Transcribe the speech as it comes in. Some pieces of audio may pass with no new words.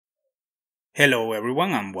Hello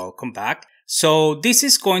everyone and welcome back. So this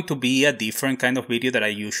is going to be a different kind of video that I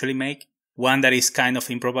usually make. One that is kind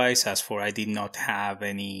of improvised, as for I did not have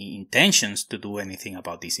any intentions to do anything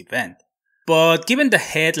about this event. But given the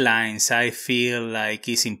headlines, I feel like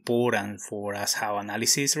it's important for us how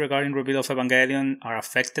analysis regarding Rebuild of Evangelion are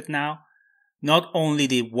affected now. Not only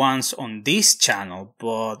the ones on this channel,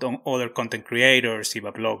 but on other content creators,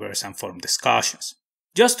 EVA bloggers, and forum discussions.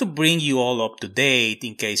 Just to bring you all up to date,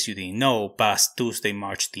 in case you didn't know, past Tuesday,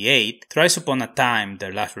 March the 8th, Thrice Upon a Time,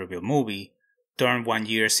 their last Rebuild movie, turned 1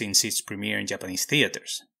 year since its premiere in Japanese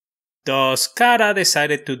theaters. Thus, Khara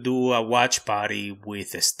decided to do a watch party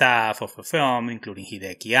with the staff of the film, including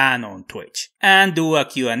Hideaki Anno on Twitch, and do a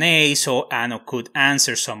Q&A so Anno could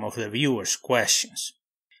answer some of the viewers' questions.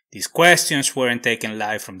 These questions weren't taken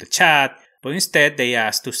live from the chat, but instead they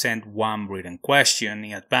asked to send one written question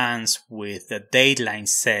in advance with the deadline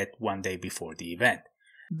set 1 day before the event.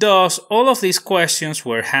 Thus, all of these questions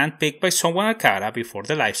were handpicked by someone at Khara before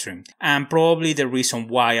the livestream, and probably the reason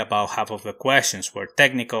why about half of the questions were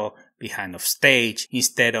technical, behind of stage,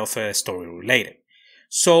 instead of story related.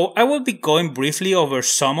 So I will be going briefly over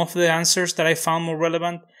some of the answers that I found more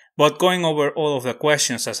relevant, but going over all of the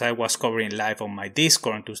questions as I was covering live on my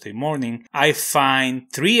Discord on Tuesday morning, I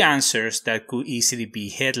find 3 answers that could easily be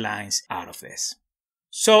headlines out of this.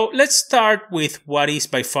 So let's start with what is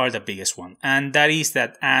by far the biggest one, and that is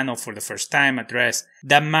that Anno for the first time addressed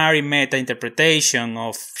the Mari meta interpretation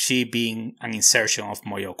of she being an insertion of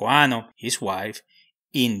Moyoko Anno, his wife,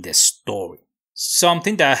 in the story.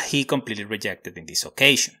 Something that he completely rejected in this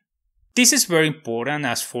occasion. This is very important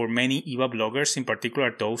as for many EVA bloggers, in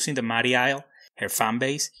particular those in the Mari Isle, her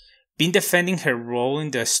fanbase, been defending her role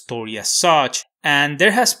in the story as such, and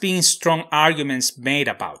there has been strong arguments made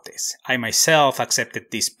about this. I myself accepted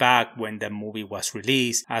this back when the movie was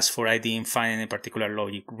released, as for I didn't find any particular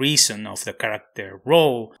logic reason of the character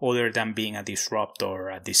role other than being a disruptor,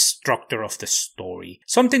 a destructor of the story,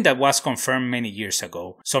 something that was confirmed many years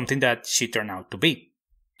ago, something that she turned out to be.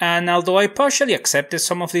 And although I partially accepted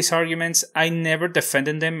some of these arguments, I never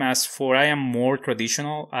defended them as for I am more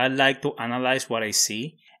traditional. I like to analyze what I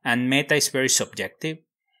see, and meta is very subjective.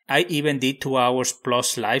 I even did 2 hours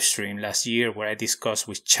plus live stream last year where I discussed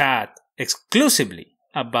with chat exclusively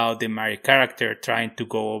about the Mari character, trying to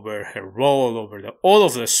go over her role, over all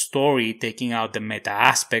of the story, taking out the meta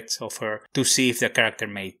aspects of her to see if the character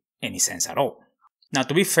made any sense at all. Now,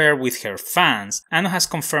 to be fair with her fans, Anno has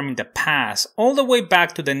confirmed in the past, all the way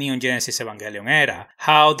back to the Neon Genesis Evangelion era,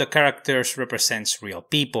 how the characters represents real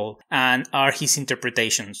people and are his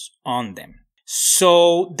interpretations on them.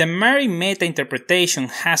 So, the Mari meta interpretation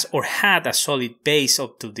has or had a solid base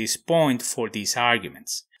up to this point for these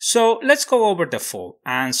arguments. So, let's go over the full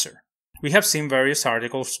answer. We have seen various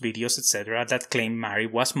articles, videos, etc. that claim Mari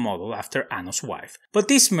was modeled after Anno's wife, but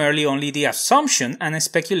this is merely only the assumption and a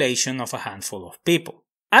speculation of a handful of people.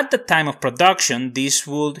 At the time of production, this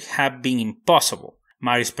would have been impossible.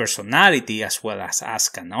 Mari's personality, as well as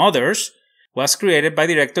Asuka and others, was created by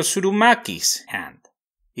director Tsurumaki's hand.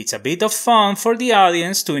 It's a bit of fun for the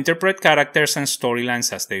audience to interpret characters and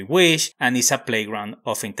storylines as they wish, and is a playground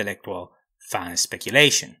of intellectual fan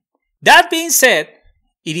speculation. That being said,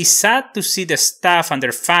 it is sad to see the staff and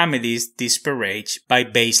their families disparaged by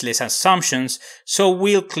baseless assumptions, so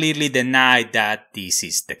we'll clearly deny that this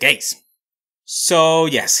is the case. So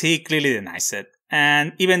yes, he clearly denies it.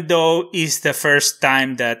 And even though it's the first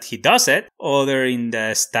time that he does it, others in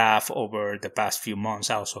the staff over the past few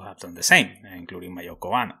months also have done the same, including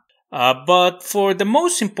Moyoko Anno. But for the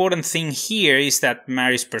most important thing here is that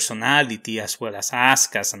Mari's personality, as well as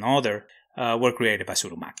Asuka's and others, were created by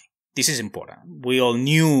Tsurumaki. This is important. We all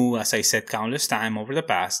knew, as I said countless times over the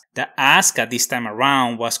past, that Asuka this time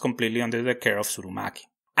around was completely under the care of Tsurumaki.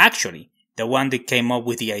 Actually, the one that came up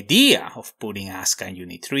with the idea of putting Asuka in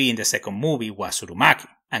Unit 3 in the second movie was Tsurumaki,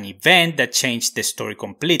 an event that changed the story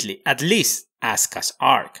completely, at least Asuka's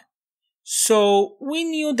arc. So, we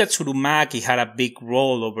knew that Tsurumaki had a big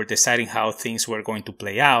role over deciding how things were going to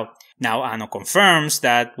play out. Now Anno confirms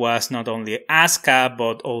that was not only Asuka,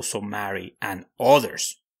 but also Mari and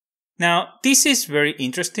others. Now, this is very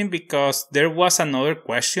interesting because there was another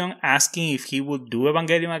question asking if he would do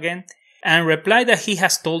Evangelion again, and replied that he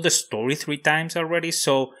has told the story 3 times already,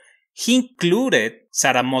 so he included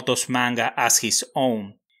Sadamoto's manga as his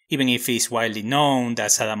own, even if it's widely known that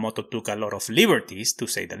Sadamoto took a lot of liberties, to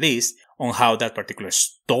say the least, on how that particular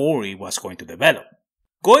story was going to develop.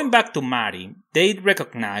 Going back to Mari, they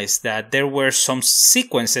recognized that there were some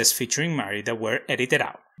sequences featuring Mari that were edited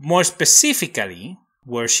out. More specifically,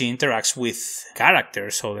 where she interacts with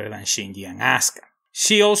characters other than Shinji and Asuka.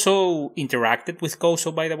 She also interacted with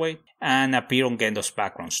Koso, by the way, and appeared on Gendo's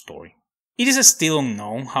background story. It is still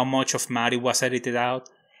unknown how much of Mari was edited out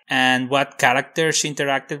and what characters she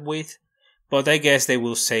interacted with, but I guess they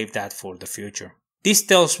will save that for the future. This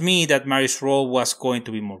tells me that Mari's role was going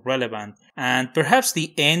to be more relevant, and perhaps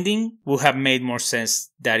the ending would have made more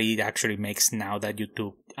sense than it actually makes now that you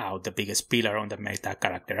took out the biggest pillar on the meta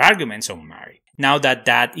character arguments on Mari. Now that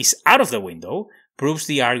that is out of the window, proves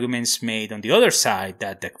the arguments made on the other side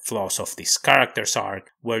that the flaws of this character's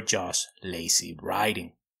arc were just lazy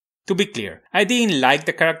writing. To be clear, I didn't like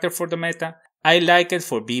the character for the meta. I like it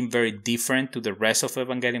for being very different to the rest of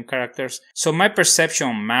Evangelion characters, so my perception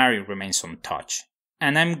on Mari remains untouched.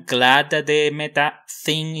 And I'm glad that the meta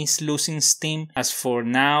thing is losing steam, as for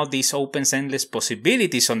now this opens endless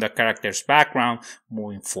possibilities on the character's background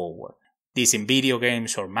moving forward. This in video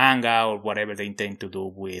games or manga or whatever they intend to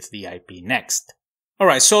do with the IP next.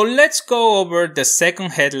 Alright, so let's go over the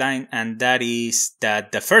second headline, and that is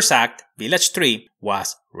that the first act, Village 3,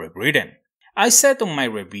 was rewritten. I said on my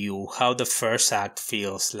review how the first act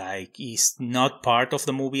feels like it's not part of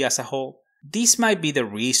the movie as a whole. This might be the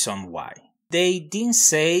reason why. They didn't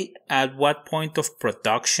say at what point of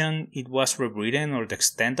production it was rewritten or the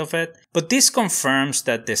extent of it, but this confirms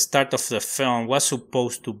that the start of the film was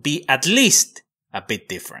supposed to be at least a bit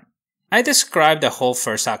different. I described the whole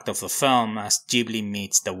first act of the film as Ghibli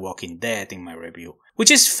meets The Walking Dead in my review,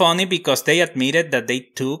 which is funny because they admitted that they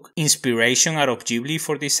took inspiration out of Ghibli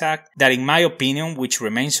for this act, that in my opinion, which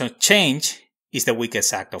remains unchanged, is the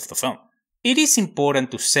weakest act of the film. It is important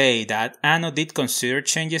to say that Anno did consider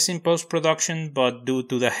changes in post-production, but due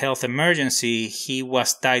to the health emergency, he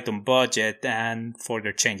was tight on budget and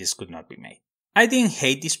further changes could not be made. I didn't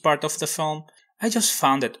hate this part of the film, I just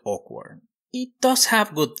found it awkward. It does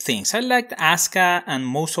have good things. I liked Asuka and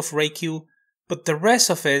most of Reikyu, but the rest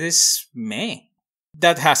of it is meh.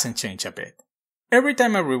 That hasn't changed a bit. Every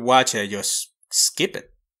time I rewatch it, I just skip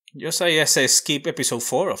it. I skip episode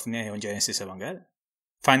 4 of Neon Genesis Evangelion.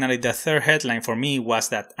 Finally, the third headline for me was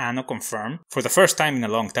that Anno confirmed, for the first time in a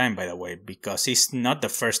long time by the way, because it's not the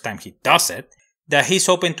first time he does it, that he's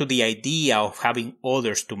open to the idea of having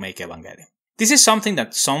others to make Evangelion. This is something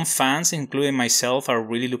that some fans, including myself, are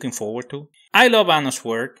really looking forward to. I love Anno's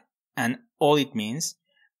work and all it means,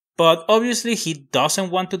 but obviously he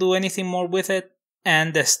doesn't want to do anything more with it,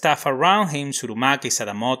 and the staff around him, Tsurumaki,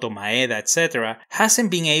 Sadamoto, Maeda, etc.,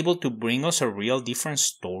 hasn't been able to bring us a real different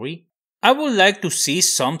story. I would like to see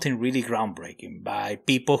something really groundbreaking by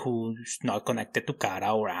people who's not connected to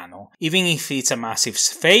Khara or Anno. Even if it's a massive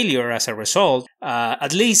failure as a result,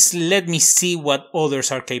 at least let me see what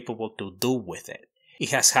others are capable to do with it.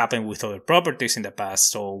 It has happened with other properties in the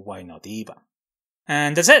past, so why not Eva?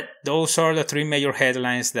 And that's it. Those are the 3 major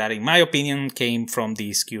headlines that in my opinion came from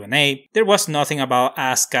this Q&A. There was nothing about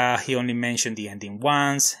Asuka, he only mentioned the ending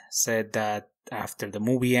once, said that after the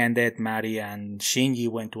movie ended, Mari and Shinji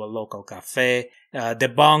went to a local cafe,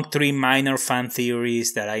 debunked 3 minor fan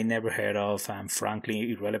theories that I never heard of and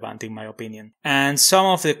frankly irrelevant in my opinion. And some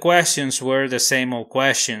of the questions were the same old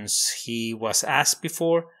questions he was asked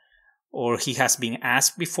before, or he has been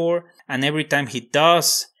asked before, and every time he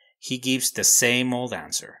does, he gives the same old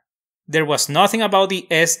answer. There was nothing about the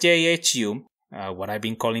SJHU, what I've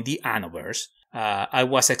been calling the Annoverse. I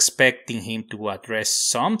was expecting him to address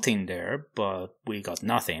something there, but we got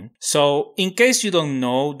nothing. So, in case you don't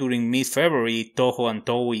know, during mid-February, Toho and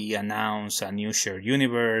Toei announced a new shared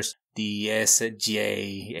universe, the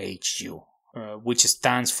SJHU, which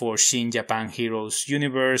stands for Shin Japan Heroes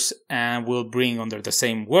Universe, and will bring under the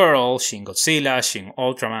same world Shin Godzilla, Shin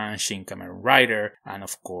Ultraman, Shin Kamen Rider, and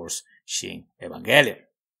of course, Shin Evangelion.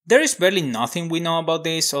 There is barely nothing we know about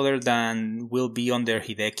this other than will be under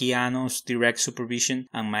Hideaki Anno's direct supervision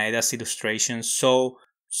and Maeda's illustrations, so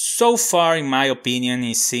far in my opinion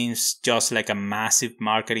it seems just like a massive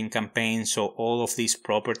marketing campaign so all of these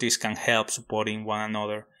properties can help supporting one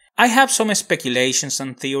another. I have some speculations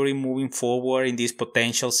and theory moving forward in this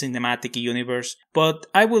potential cinematic universe, but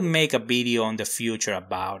I will make a video on the future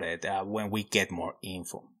about it when we get more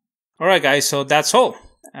info. Alright guys, so that's all.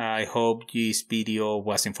 I hope this video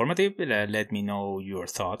was informative. Let me know your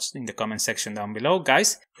thoughts in the comment section down below.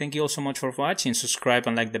 Guys, thank you all so much for watching. Subscribe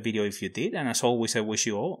and like the video if you did. And as always, I wish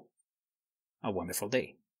you all a wonderful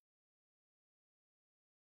day.